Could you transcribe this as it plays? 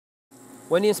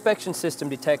When the inspection system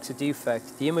detects a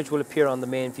defect, the image will appear on the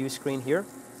main view screen here.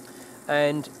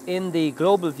 And in the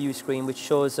global view screen, which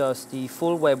shows us the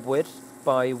full web width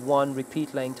by 1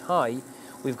 repeat length high,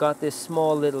 we've got this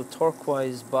small little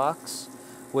turquoise box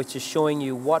which is showing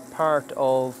you what part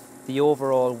of the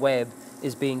overall web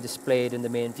is being displayed in the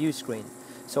main view screen.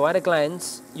 So at a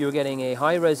glance, you're getting a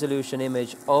high resolution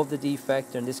image of the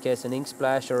defect, in this case an ink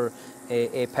splash or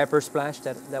a pepper splash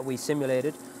that we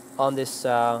simulated on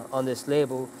this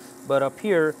label. But up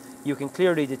here you can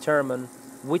clearly determine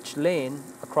which lane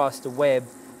across the web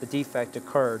the defect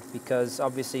occurred, because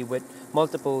obviously with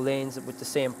multiple lanes with the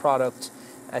same product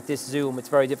at this zoom it's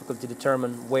very difficult to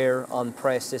determine where on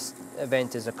press this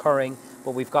event is occurring,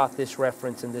 but we've got this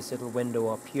reference in this little window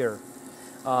up here.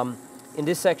 In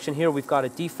this section here we've got a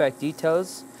defect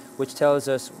details, which tells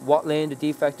us what lane the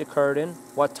defect occurred in,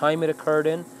 what time it occurred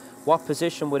in, what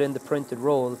position within the printed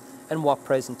roll, and what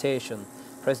presentation.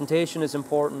 Presentation is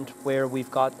important where we've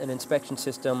got an inspection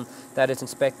system that is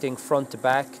inspecting front to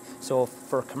back. So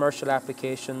for commercial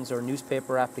applications or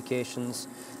newspaper applications,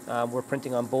 we're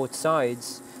printing on both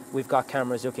sides. We've got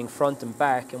cameras looking front and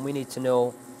back, and we need to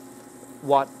know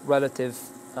what relative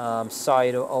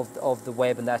side of the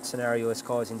web in that scenario is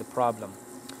causing the problem.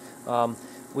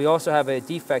 We also have a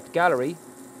defect gallery,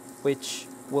 which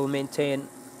will maintain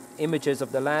images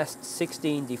of the last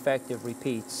 16 defective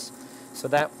repeats. So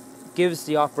that gives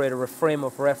the operator a frame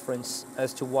of reference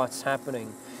as to what's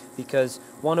happening, because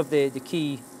one of the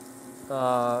key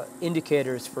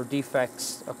indicators for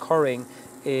defects occurring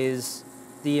is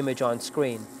the image on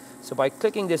screen. So by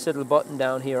clicking this little button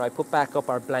down here, I put back up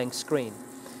our blank screen.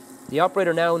 The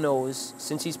operator now knows,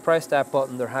 since he's pressed that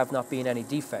button, there have not been any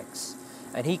defects,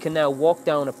 and he can now walk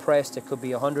down a press that could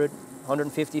be 100,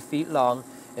 150 feet long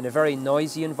in a very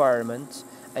noisy environment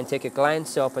and take a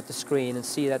glance up at the screen and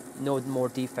see that no more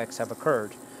defects have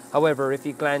occurred. However, if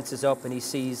he glances up and he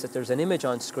sees that there's an image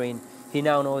on screen, he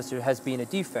now knows there has been a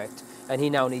defect and he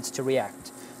now needs to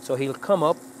react. So he'll come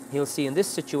up, he'll see in this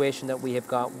situation that we have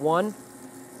got 1,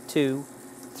 2,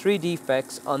 3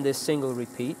 defects on this single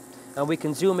repeat, and we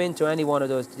can zoom into any one of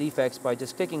those defects by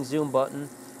just clicking zoom button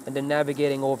and then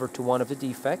navigating over to one of the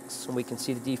defects, and we can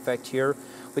see the defect here.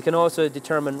 We can also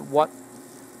determine what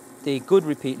the good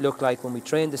repeat looked like when we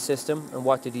trained the system and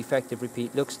what the defective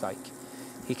repeat looks like.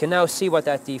 He can now see what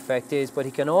that defect is, but he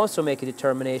can also make a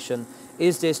determination,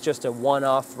 is this just a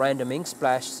one-off random ink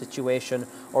splash situation,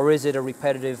 or is it a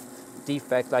repetitive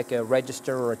defect like a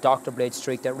register or a doctor blade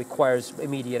streak that requires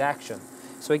immediate action?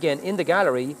 So again, in the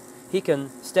gallery, he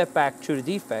can step back through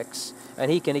the defects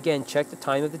and he can again check the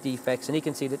time of the defects, and he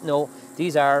can see that no,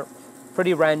 these are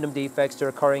pretty random defects. They're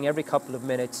occurring every couple of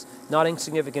minutes, nothing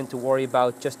significant to worry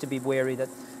about, just to be wary that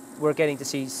we're getting to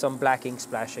see some black ink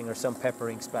splashing or some pepper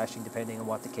ink splashing, depending on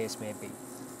what the case may be.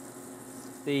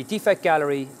 The defect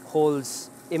gallery holds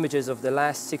images of the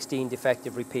last 16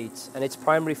 defective repeats, and its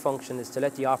primary function is to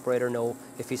let the operator know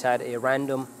if he's had a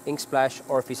random ink splash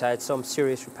or if he's had some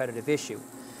serious repetitive issue.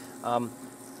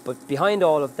 But behind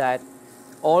all of that,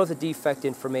 all of the defect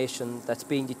information that's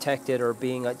being detected or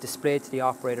being displayed to the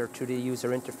operator through the user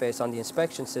interface on the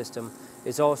inspection system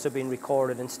is also being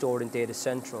recorded and stored in Data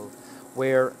Central,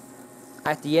 where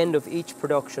at the end of each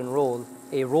production roll,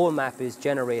 a roll map is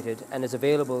generated and is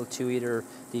available to either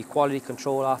the quality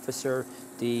control officer,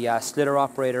 the slitter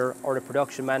operator, or the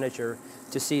production manager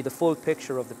to see the full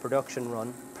picture of the production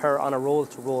run on a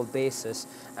roll-to-roll basis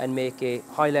and make a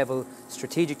high-level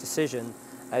strategic decision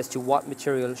as to what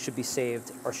material should be saved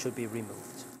or should be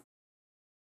removed.